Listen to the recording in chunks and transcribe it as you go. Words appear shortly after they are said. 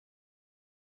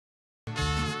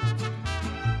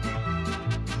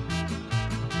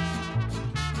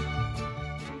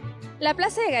La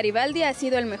Plaza de Garibaldi ha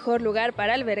sido el mejor lugar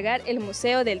para albergar el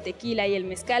Museo del Tequila y el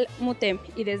Mezcal MUTEM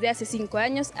y desde hace 5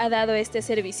 años ha dado este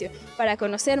servicio. Para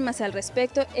conocer más al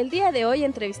respecto, el día de hoy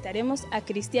entrevistaremos a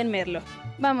Cristian Merlo.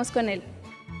 Vamos con él.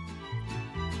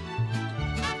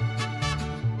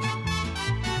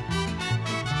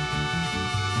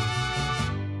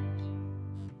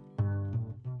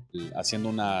 Haciendo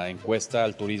una encuesta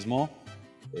al turismo,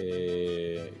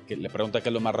 que le pregunta qué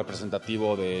es lo más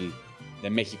representativo de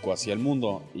México hacia el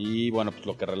mundo, y bueno, pues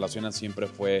lo que relacionan siempre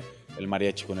fue el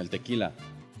mariachi con el tequila.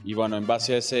 Y bueno, en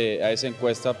base a esa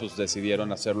encuesta, pues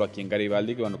decidieron hacerlo aquí en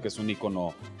Garibaldi, que bueno, que es un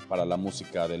ícono para la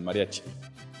música del mariachi.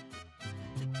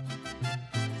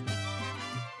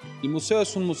 El museo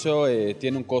es un museo,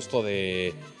 tiene un costo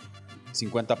de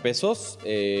 50 pesos,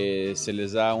 se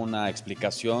les da una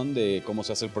explicación de cómo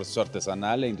se hace el proceso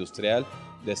artesanal e industrial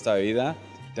de esta bebida.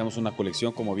 Tenemos una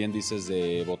colección, como bien dices,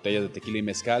 de botellas de tequila y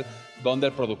mezcal, donde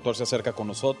el productor se acerca con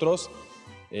nosotros.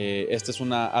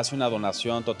 Hace una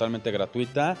donación totalmente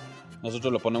gratuita.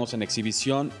 Nosotros lo ponemos en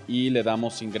exhibición y le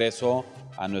damos ingreso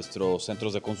a nuestros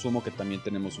centros de consumo, que también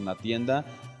tenemos una tienda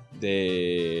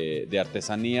de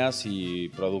artesanías y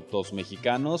productos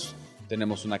mexicanos.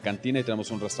 Tenemos una cantina y tenemos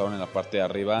un restaurante en la parte de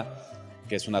arriba,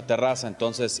 que es una terraza.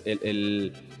 Entonces,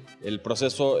 el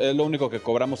proceso es lo único que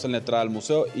cobramos en la entrada al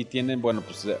museo, y tienen, bueno,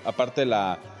 pues aparte de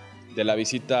la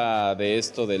visita de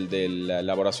esto, de la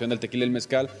elaboración del tequila y el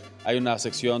mezcal, hay una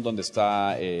sección donde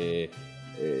está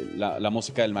la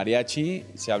música del mariachi.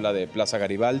 Se habla de Plaza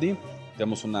Garibaldi,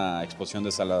 tenemos una exposición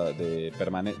de sala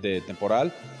de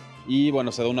temporal, y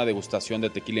bueno, se da una degustación de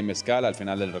tequila y mezcal al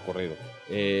final del recorrido.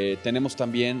 Tenemos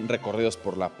también recorridos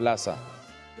por la plaza.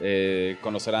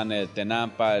 Conocerán el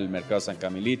Tenampa, el Mercado de San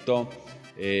Camilito,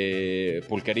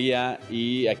 pulquería,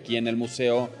 y aquí en el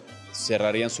museo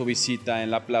cerrarían su visita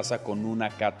en la plaza con una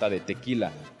cata de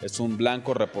tequila. Es un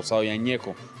blanco, reposado y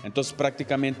añejo. Entonces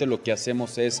prácticamente lo que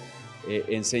hacemos es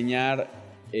enseñar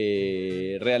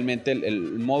realmente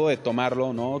el modo de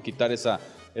tomarlo, ¿no? Quitar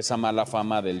esa mala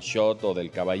fama del shot o del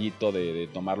caballito de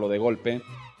tomarlo de golpe.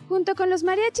 Junto con los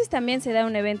mariachis también se da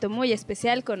un evento muy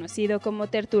especial conocido como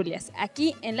tertulias.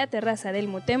 Aquí, en la terraza del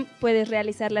MUTEM, puedes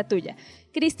realizar la tuya.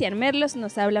 Cristian Merlos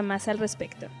nos habla más al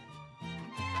respecto.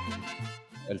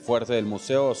 El fuerte del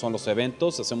museo son los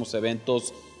eventos. Hacemos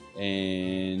eventos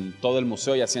en todo el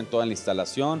museo, ya sea en toda la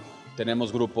instalación.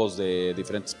 Tenemos grupos de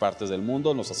diferentes partes del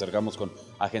mundo. Nos acercamos con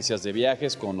agencias de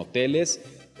viajes, con hoteles.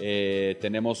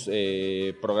 Tenemos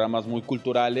programas muy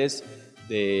culturales,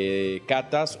 de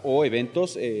catas o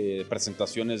eventos,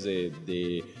 presentaciones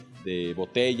de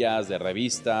botellas, de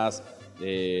revistas,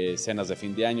 de cenas de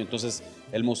fin de año. Entonces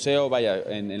el museo, vaya,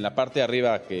 en la parte de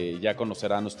arriba, que ya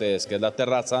conocerán ustedes, que es la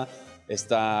terraza,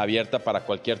 está abierta para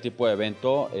cualquier tipo de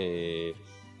evento. De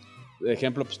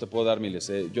ejemplo, pues te puedo dar miles.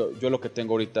 Yo lo que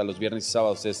tengo ahorita los viernes y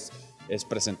sábados es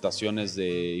presentaciones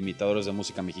de imitadores de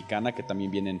música mexicana, que también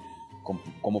vienen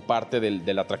como parte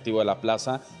del atractivo de la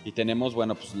plaza, y tenemos,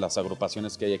 bueno, pues las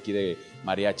agrupaciones que hay aquí de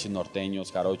mariachis,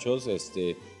 norteños, jarochos.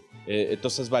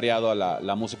 Entonces es variado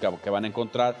la música que van a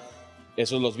encontrar.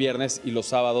 Eso es los viernes, y los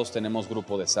sábados tenemos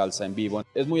grupo de salsa en vivo.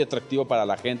 Es muy atractivo para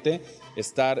la gente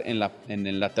estar en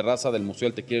la terraza del Museo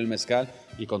del Tequila y el Mezcal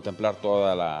y contemplar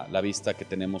toda la vista que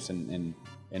tenemos en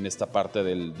esta parte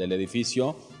del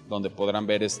edificio, donde podrán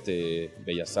ver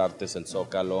Bellas Artes, el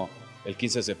Zócalo. El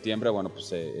 15 de septiembre, bueno,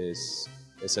 pues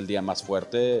es el día más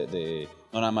fuerte,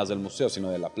 no nada más del museo, sino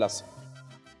de la plaza.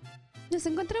 Nos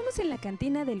encontramos en la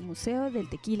cantina del Museo del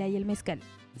Tequila y el Mezcal.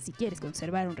 Si quieres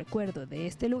conservar un recuerdo de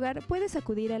este lugar, puedes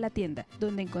acudir a la tienda,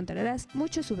 donde encontrarás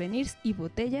muchos souvenirs y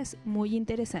botellas muy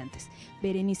interesantes.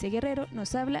 Berenice Guerrero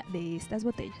nos habla de estas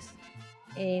botellas.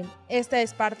 Esta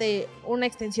es una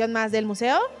extensión más del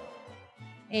museo.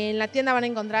 En la tienda van a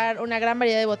encontrar una gran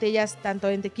variedad de botellas, tanto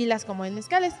en tequilas como en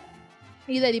mezcales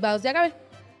y derivados de agave.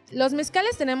 Los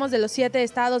mezcales tenemos de los 7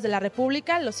 estados de la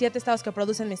República, los 7 estados que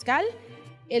producen mezcal.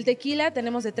 El tequila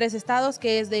tenemos de 3 estados,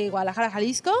 que es de Guadalajara,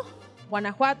 Jalisco,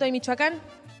 Guanajuato y Michoacán.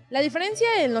 La diferencia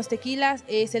en los tequilas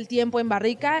es el tiempo en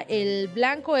barrica. El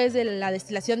blanco es de la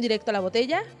destilación directo a la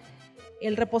botella.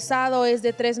 El reposado es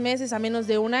de 3 meses a menos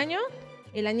de 1 año.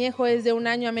 El añejo es de 1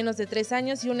 año a menos de 3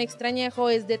 años. Y un extrañejo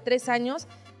es de 3 años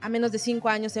a menos de 5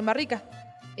 años en barrica.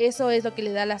 Eso es lo que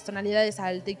le da las tonalidades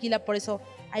al tequila. Por eso,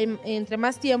 entre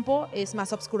más tiempo, es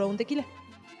más oscuro un tequila.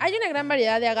 Hay una gran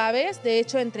variedad de agaves. De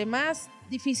hecho, entre más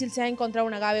difícil sea encontrar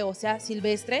un agave, o sea,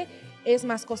 silvestre, es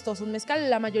más costoso un mezcal.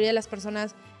 La mayoría de las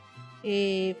personas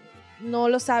no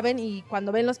lo saben, y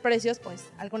cuando ven los precios, pues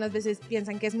algunas veces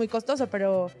piensan que es muy costoso,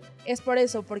 pero es por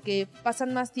eso, porque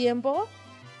pasan más tiempo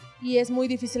y es muy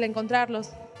difícil encontrarlos.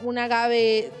 Un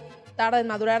agave tarda en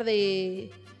madurar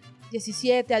de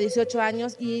 17 a 18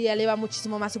 años y eleva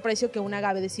muchísimo más su precio que un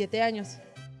agave de 7 años.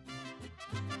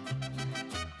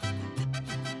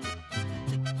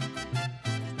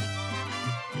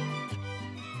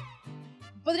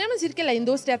 Podríamos decir que la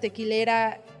industria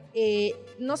tequilera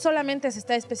no solamente se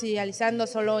está especializando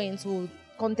solo en su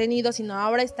contenido, sino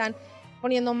ahora están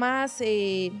poniendo más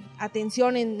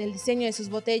atención en el diseño de sus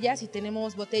botellas y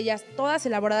tenemos botellas todas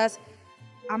elaboradas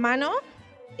a mano.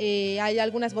 Hay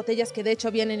algunas botellas que de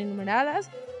hecho vienen enumeradas,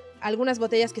 algunas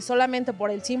botellas que solamente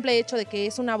por el simple hecho de que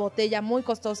es una botella muy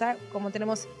costosa, como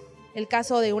tenemos el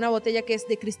caso de una botella que es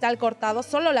de cristal cortado,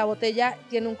 solo la botella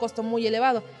tiene un costo muy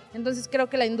elevado. Entonces creo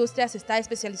que la industria se está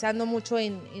especializando mucho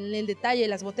en el detalle de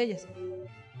las botellas.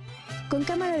 Con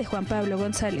cámara de Juan Pablo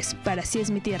González, para Así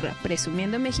es mi tierra,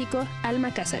 presumiendo México,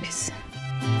 Alma Cázares.